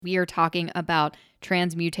We are talking about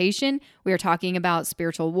transmutation. We are talking about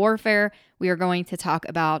spiritual warfare. We are going to talk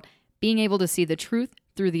about being able to see the truth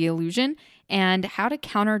through the illusion and how to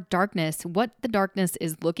counter darkness, what the darkness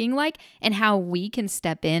is looking like, and how we can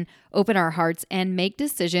step in, open our hearts, and make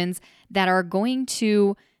decisions that are going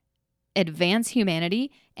to advance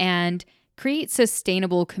humanity and create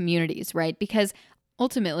sustainable communities, right? Because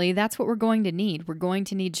ultimately, that's what we're going to need. We're going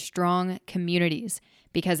to need strong communities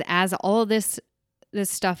because as all of this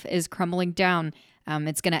stuff is crumbling down,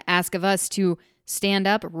 it's going to ask of us to stand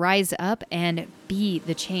up, rise up, and be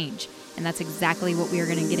the change. And that's exactly what we are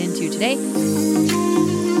going to get into today.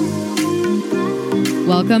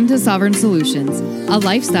 Welcome to Sovereign Solutions, a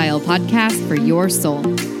lifestyle podcast for your soul.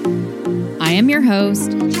 I am your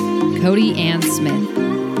host, Cody Ann Smith.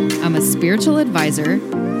 I'm a spiritual advisor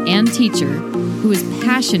and teacher who is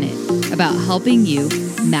passionate about helping you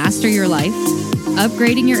master your life,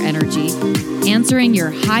 upgrading your energy, answering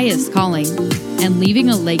your highest calling, and leaving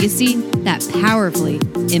a legacy that powerfully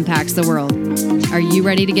impacts the world. Are you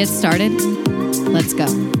ready to get started? Let's go.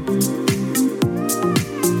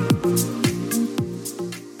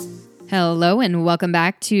 Hello and welcome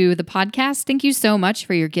back to the podcast. Thank you so much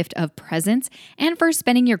for your gift of presence and for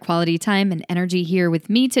spending your quality time and energy here with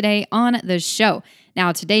me today on the show.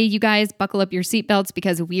 Now, today, you guys, buckle up your seatbelts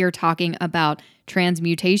because we are talking about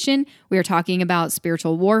transmutation. We are talking about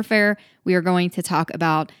spiritual warfare. We are going to talk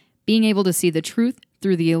about being able to see the truth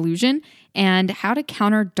through the illusion and how to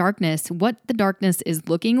counter darkness, what the darkness is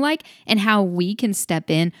looking like, and how we can step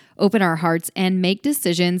in, open our hearts, and make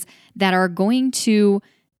decisions that are going to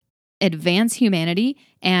advance humanity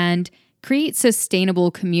and create sustainable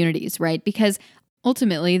communities, right? Because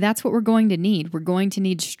ultimately, that's what we're going to need. We're going to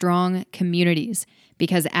need strong communities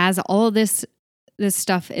because as all of this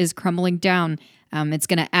stuff is crumbling down, it's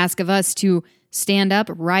going to ask of us to stand up,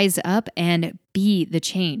 rise up, and be the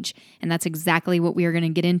change. And that's exactly what we are going to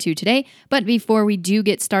get into today. But before we do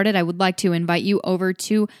get started, I would like to invite you over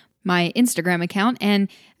to my Instagram account, and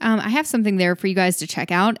I have something there for you guys to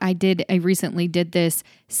check out. I recently did this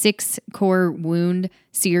 6 core wound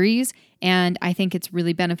series, and I think it's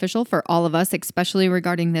really beneficial for all of us, especially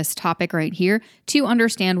regarding this topic right here, to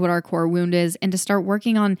understand what our core wound is and to start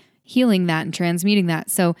working on healing that and transmuting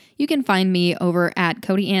that. So you can find me over at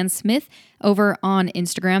Cody Ann Smith over on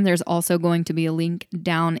Instagram. There's also going to be a link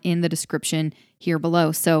down in the description here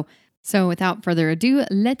below. So without further ado,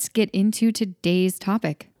 let's get into today's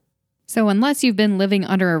topic. So unless you've been living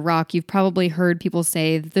under a rock, you've probably heard people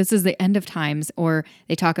say this is the end of times, or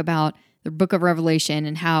they talk about the book of Revelation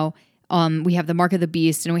and how we have the mark of the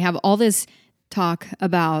beast, and we have all this talk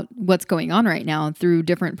about what's going on right now through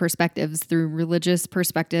different perspectives, through religious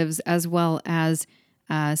perspectives as well as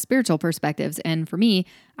spiritual perspectives. And for me,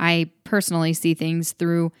 I personally see things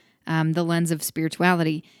through the lens of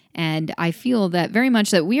spirituality. And I feel that very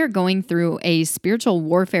much that we are going through a spiritual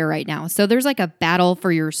warfare right now. So there's like a battle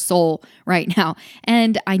for your soul right now.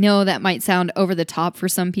 And I know that might sound over the top for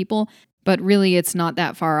some people, but really it's not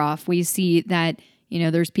that far off. We see that,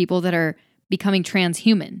 there's people that are becoming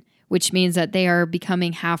transhuman, which means that they are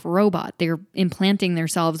becoming half robot. They're implanting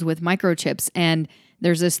themselves with microchips. And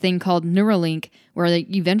there's this thing called Neuralink where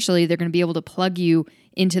eventually they're going to be able to plug you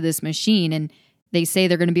into this machine, and they say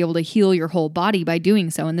they're going to be able to heal your whole body by doing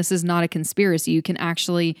so. And this is not a conspiracy. You can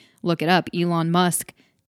actually look it up. Elon Musk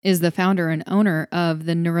is the founder and owner of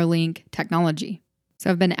the Neuralink technology. So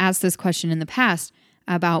I've been asked this question in the past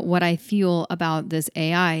about what I feel about this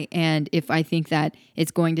AI and if I think that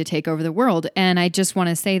it's going to take over the world. And I just want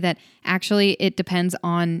to say that actually it depends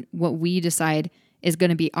on what we decide is going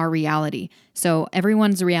to be our reality. So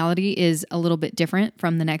everyone's reality is a little bit different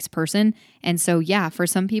from the next person. And so, yeah, for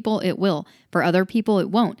some people it will. For other people,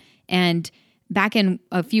 it won't. And back in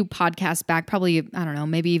a few podcasts back, probably, I don't know,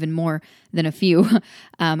 maybe even more than a few,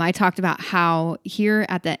 I talked about how here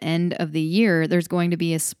at the end of the year, there's going to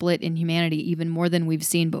be a split in humanity, even more than we've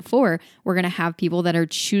seen before. We're going to have people that are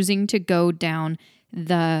choosing to go down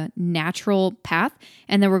the natural path,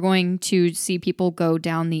 and then we're going to see people go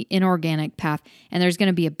down the inorganic path, and there's going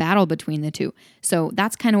to be a battle between the two. So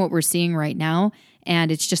that's kind of what we're seeing right now, and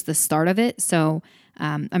it's just the start of it. So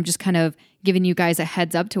I'm just kind of giving you guys a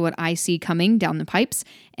heads up to what I see coming down the pipes,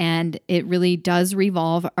 and it really does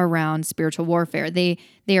revolve around spiritual warfare. They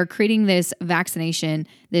are creating this vaccination,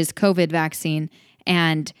 this COVID vaccine,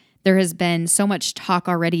 and there has been so much talk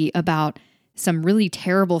already about some really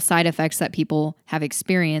terrible side effects that people have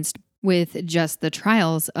experienced with just the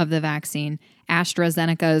trials of the vaccine.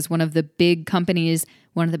 AstraZeneca is one of the big companies,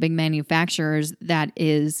 one of the big manufacturers that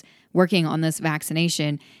is working on this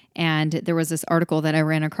vaccination. And there was this article that I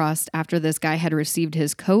ran across after this guy had received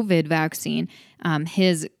his COVID vaccine.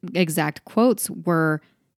 His exact quotes were,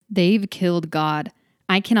 "They've killed God.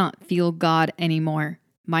 I cannot feel God anymore.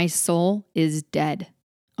 My soul is dead,"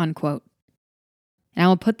 unquote. And I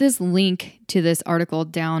will put this link to this article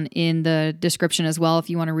down in the description as well if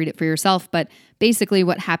you want to read it for yourself. But basically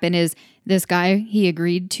what happened is this guy, he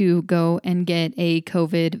agreed to go and get a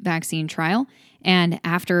COVID vaccine trial. And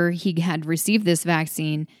after he had received this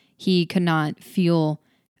vaccine, he could not feel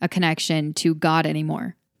a connection to God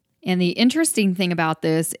anymore. And the interesting thing about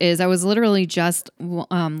this is I was literally just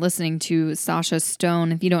listening to Sasha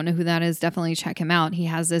Stone. If you don't know who that is, definitely check him out. He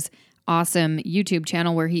has this awesome YouTube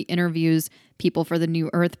channel where he interviews people for the New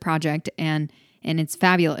Earth Project, and it's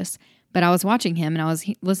fabulous. But I was watching him and I was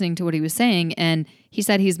listening to what he was saying, and he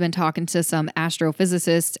said he's been talking to some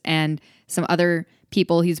astrophysicists and some other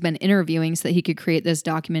people he's been interviewing so that he could create this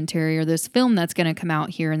documentary or this film that's going to come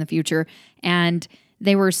out here in the future. And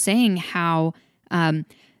they were saying how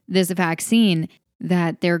this vaccine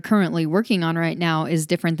that they're currently working on right now is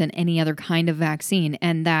different than any other kind of vaccine,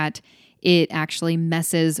 and that it actually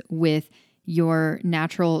messes with your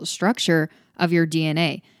natural structure of your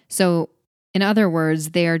DNA. So in other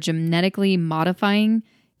words, they are genetically modifying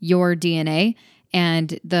your DNA,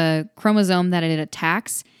 and the chromosome that it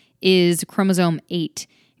attacks is chromosome 8.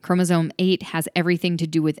 Chromosome 8 has everything to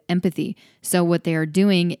do with empathy. So what they are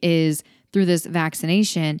doing is through this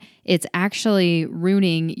vaccination, it's actually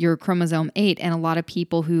ruining your chromosome 8. And a lot of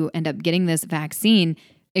people who end up getting this vaccine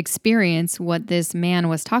experience what this man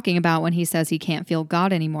was talking about when he says he can't feel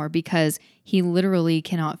God anymore, because he literally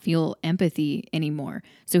cannot feel empathy anymore.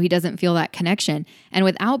 So he doesn't feel that connection. And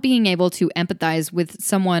without being able to empathize with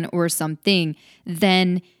someone or something,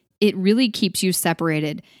 then it really keeps you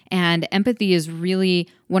separated. And empathy is really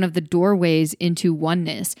one of the doorways into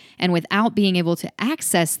oneness. And without being able to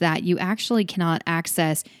access that, you actually cannot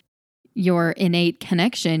access your innate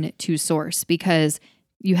connection to source, because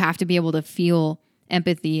you have to be able to feel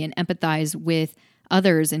empathy and empathize with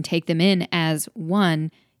others and take them in as one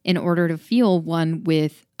in order to feel one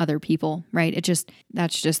with other people, right?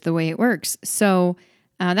 That's just the way it works. So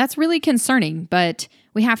that's really concerning, but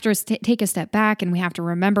we have to take a step back and we have to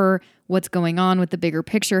remember what's going on with the bigger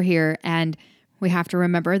picture here. And we have to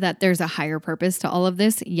remember that there's a higher purpose to all of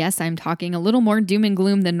this. Yes, I'm talking a little more doom and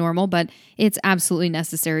gloom than normal, but it's absolutely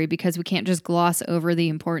necessary, because we can't just gloss over the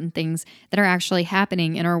important things that are actually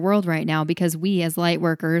happening in our world right now, because we as light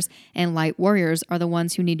workers and light warriors are the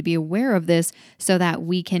ones who need to be aware of this so that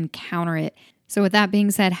we can counter it. So with that being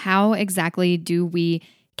said, how exactly do we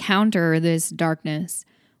counter this darkness?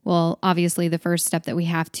 Well, obviously the first step that we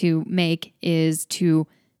have to make is to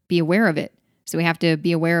be aware of it. So we have to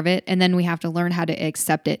be aware of it, and then we have to learn how to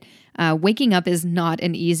accept it. Waking up is not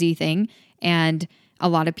an easy thing, and a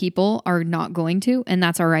lot of people are not going to, and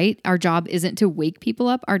that's all right. Our job isn't to wake people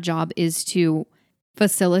up. Our job is to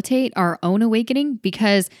facilitate our own awakening,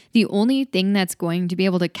 because the only thing that's going to be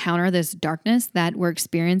able to counter this darkness that we're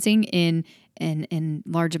experiencing in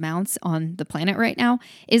large amounts on the planet right now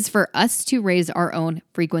is for us to raise our own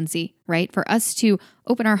frequency, right? For us to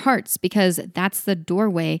open our hearts, because that's the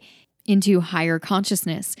doorway into higher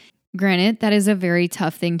consciousness. Granted, that is a very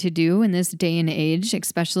tough thing to do in this day and age,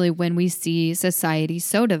 especially when we see society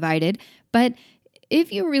so divided. But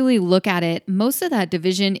if you really look at it, most of that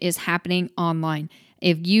division is happening online.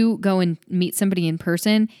 If you go and meet somebody in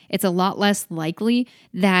person, it's a lot less likely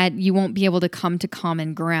that you won't be able to come to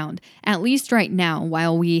common ground, at least right now,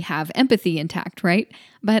 while we have empathy intact, right?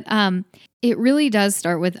 But it really does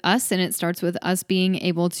start with us, and it starts with us being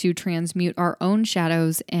able to transmute our own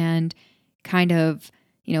shadows and kind of,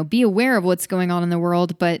 be aware of what's going on in the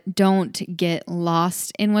world, but don't get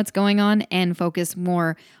lost in what's going on, and focus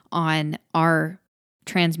more on our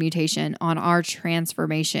transmutation, on our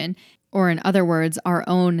transformation, or in other words, our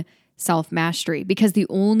own self-mastery, because the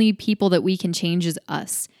only people that we can change is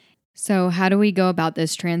us. So how do we go about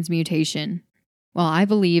this transmutation? Well, I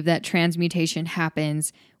believe that transmutation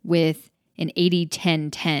happens with an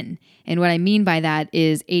 80-10-10. And what I mean by that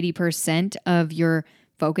is 80% of your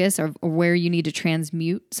focus, or where you need to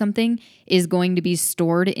transmute something, is going to be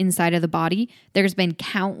stored inside of the body. There's been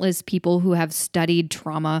countless people who have studied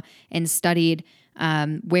trauma and studied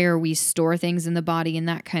where we store things in the body and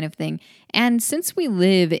that kind of thing. And since we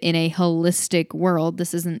live in a holistic world,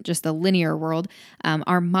 this isn't just a linear world,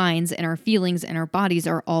 our minds and our feelings and our bodies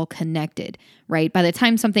are all connected, right? By the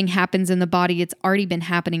time something happens in the body, it's already been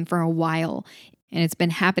happening for a while, and it's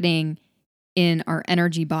been happening in our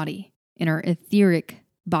energy body, in our etheric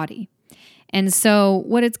body. And so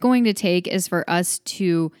what it's going to take is for us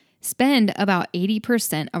to spend about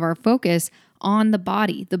 80% of our focus on the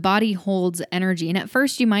body. The body holds energy. And at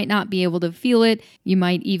first, you might not be able to feel it. You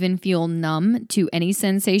might even feel numb to any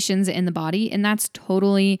sensations in the body. And that's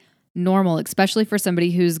totally normal, especially for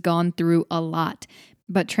somebody who's gone through a lot.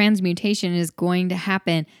 But transmutation is going to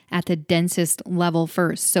happen at the densest level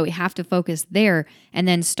first. So we have to focus there and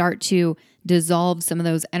then start to dissolve some of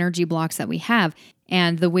those energy blocks that we have.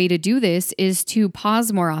 And the way to do this is to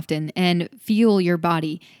pause more often and feel your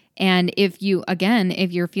body. And if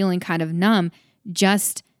you're feeling kind of numb,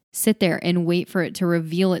 just sit there and wait for it to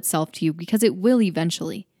reveal itself to you, because it will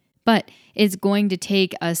eventually. But it's going to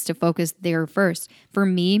take us to focus there first. For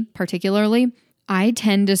me, particularly, I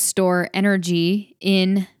tend to store energy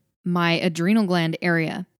in my adrenal gland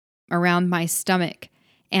area around my stomach,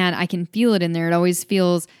 and I can feel it in there. It always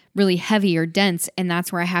feels really heavy or dense, and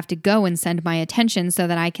that's where I have to go and send my attention so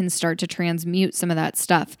that I can start to transmute some of that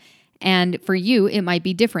stuff. And for you, it might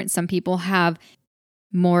be different. Some people have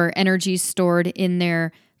more energy stored in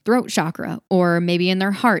their throat chakra or maybe in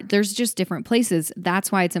their heart. There's just different places.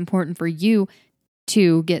 That's why it's important for you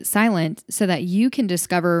to get silent so that you can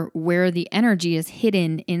discover where the energy is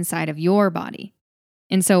hidden inside of your body.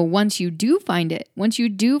 And so once you do find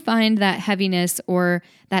that heaviness or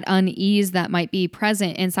that unease that might be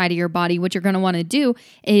present inside of your body, what you're going to want to do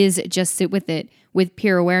is just sit with it with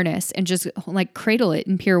pure awareness and just like cradle it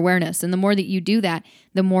in pure awareness. And the more that you do that,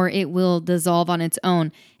 the more it will dissolve on its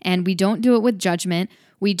own. And we don't do it with judgment.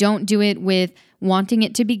 We don't do it with wanting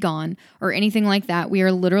it to be gone or anything like that. We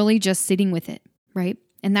are literally just sitting with it, right?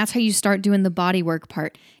 And that's how you start doing the body work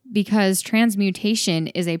part, because transmutation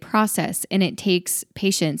is a process and it takes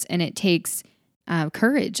patience and it takes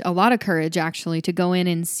courage, a lot of courage actually, to go in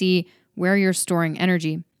and see where you're storing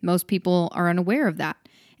energy. Most people are unaware of that.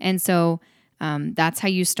 And so that's how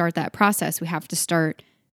you start that process. We have to start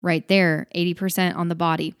right there, 80% on the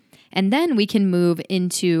body. And then we can move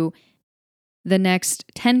into the next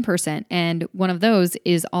 10%. And one of those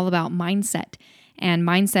is all about mindset. And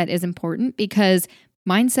mindset is important because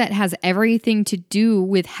mindset has everything to do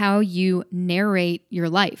with how you narrate your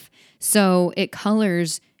life. So it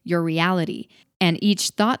colors your reality. And each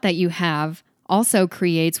thought that you have also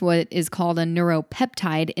creates what is called a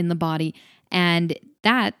neuropeptide in the body. And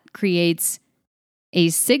that creates a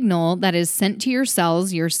signal that is sent to your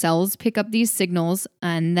cells. Your cells pick up these signals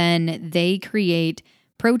and then they create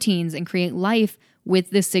proteins and create life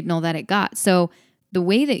with the signal that it got. So the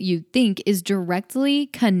way that you think is directly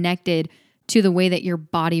connected to the way that your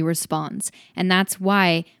body responds. And that's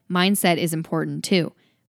why mindset is important too.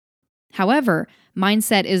 However,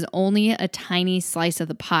 mindset is only a tiny slice of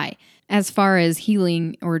the pie as far as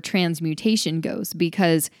healing or transmutation goes,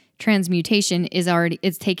 because transmutation is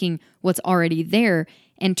taking what's already there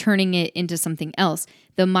and turning it into something else.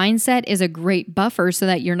 The mindset is a great buffer so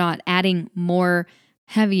that you're not adding more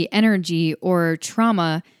heavy energy or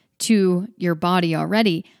trauma to your body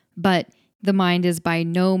already, but the mind is by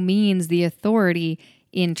no means the authority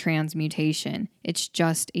in transmutation. It's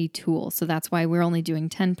just a tool. So that's why we're only doing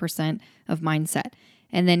 10% of mindset.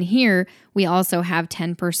 And then here we also have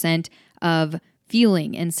 10% of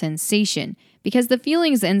feeling and sensation, because the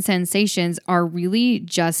feelings and sensations are really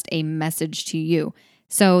just a message to you.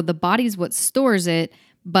 So the body's what stores it,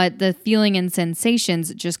 but the feeling and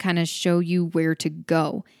sensations just kind of show you where to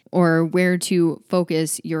go or where to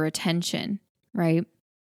focus your attention, right?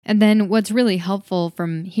 And then what's really helpful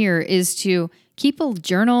from here is to keep a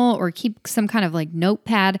journal or keep some kind of like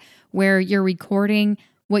notepad where you're recording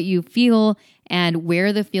what you feel and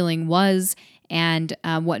where the feeling was and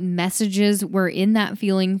what messages were in that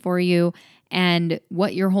feeling for you and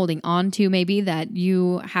what you're holding on to maybe that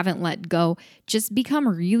you haven't let go. Just become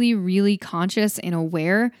really, really conscious and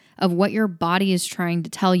aware of what your body is trying to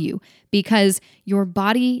tell you, because your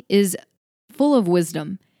body is full of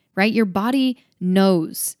wisdom, right? Your body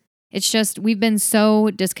knows. It's just we've been so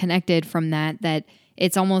disconnected from that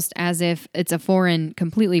it's almost as if it's a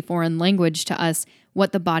completely foreign language to us,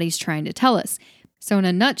 what the body's trying to tell us. So in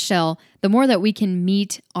a nutshell, the more that we can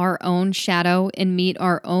meet our own shadow and meet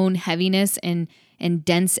our own heaviness and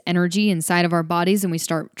dense energy inside of our bodies, and we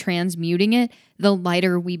start transmuting it, the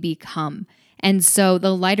lighter we become. And so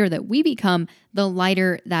the lighter that we become, the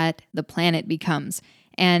lighter that the planet becomes.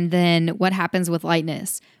 And then what happens with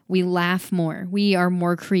lightness? We laugh more. We are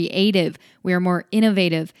more creative. We are more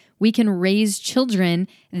innovative. We can raise children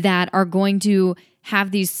that are going to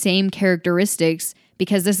have these same characteristics,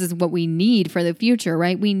 because this is what we need for the future,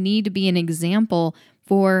 right? We need to be an example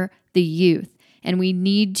for the youth, and we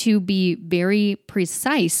need to be very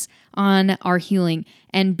precise on our healing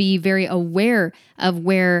and be very aware of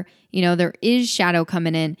where, there is shadow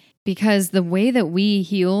coming in, because the way that we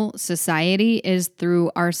heal society is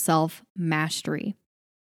through our self-mastery.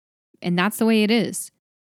 And that's the way it is.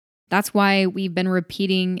 That's why we've been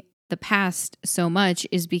repeating the past so much,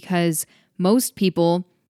 is because most people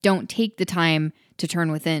don't take the time to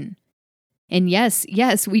turn within. And yes,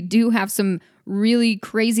 we do have some really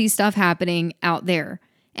crazy stuff happening out there.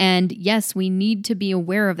 And yes, we need to be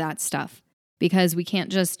aware of that stuff, because we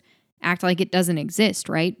can't just act like it doesn't exist,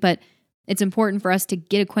 right? But it's important for us to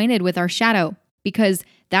get acquainted with our shadow, because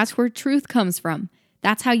that's where truth comes from.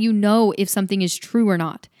 That's how you know if something is true or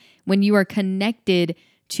not, when you are connected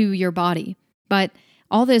to your body. But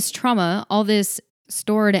all this trauma, all this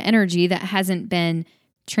stored energy that hasn't been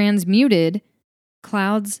transmuted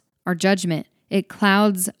clouds our judgment. It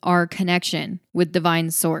clouds our connection with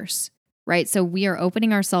divine source, right? So we are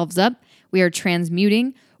opening ourselves up. We are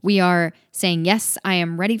transmuting. We are saying, yes, I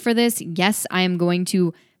am ready for this. Yes, I am going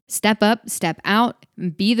to step up, step out,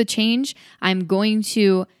 be the change. I'm going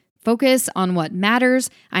to focus on what matters.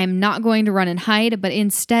 I'm not going to run and hide, but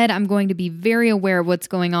instead I'm going to be very aware of what's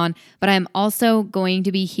going on, but I'm also going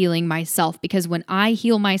to be healing myself, because when I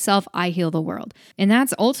heal myself, I heal the world. And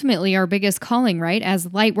that's ultimately our biggest calling, right?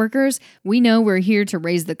 As light workers, we know we're here to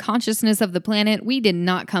raise the consciousness of the planet. We did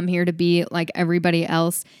not come here to be like everybody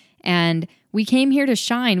else. And we came here to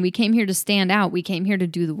shine. We came here to stand out. We came here to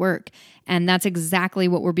do the work. And that's exactly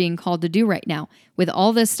what we're being called to do right now. With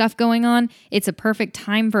all this stuff going on, it's a perfect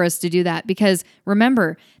time for us to do that, because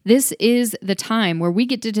remember, this is the time where we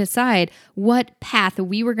get to decide what path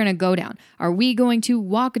we were going to go down. Are we going to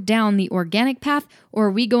walk down the organic path, or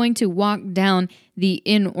are we going to walk down the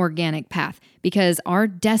inorganic path? Because our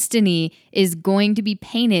destiny is going to be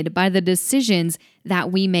painted by the decisions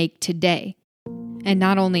that we make today. And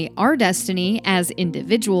not only our destiny as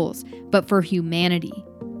individuals, but for humanity.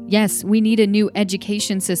 Yes, we need a new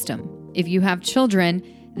education system. If you have children,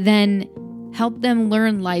 then help them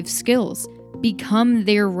learn life skills. Become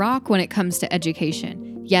their rock when it comes to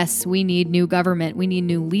education. Yes, we need new government. We need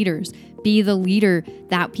new leaders. Be the leader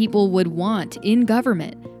that people would want in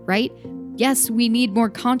government, right? Yes, we need more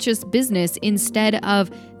conscious business instead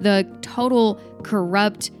of the total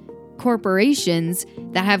corrupt corporations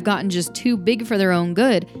that have gotten just too big for their own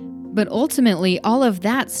good. But ultimately, all of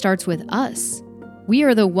that starts with us. We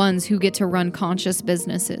are the ones who get to run conscious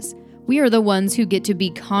businesses. We are the ones who get to be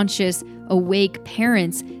conscious, awake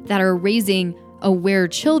parents that are raising aware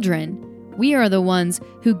children. We are the ones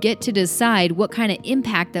who get to decide what kind of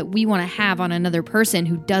impact that we want to have on another person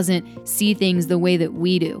who doesn't see things the way that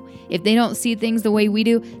we do. If they don't see things the way we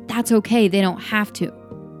do, that's okay. They don't have to.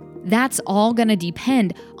 That's all going to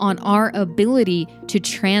depend on our ability to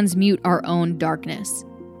transmute our own darkness.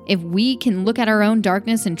 If we can look at our own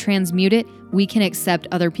darkness and transmute it, we can accept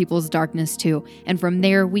other people's darkness too. And from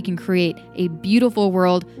there, we can create a beautiful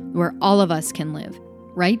world where all of us can live,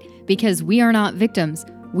 right? Because we are not victims.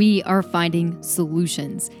 We are finding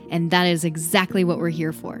solutions. And that is exactly what we're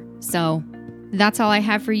here for. So that's all I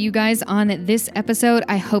have for you guys on this episode.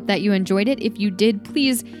 I hope that you enjoyed it. If you did,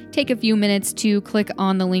 please take a few minutes to click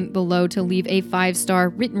on the link below to leave a 5-star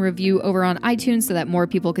written review over on iTunes so that more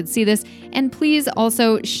people could see this. And please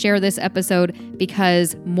also share this episode,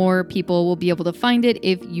 because more people will be able to find it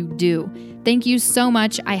if you do. Thank you so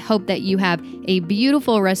much. I hope that you have a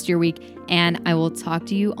beautiful rest of your week, and I will talk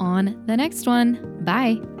to you on the next one.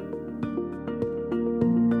 Bye.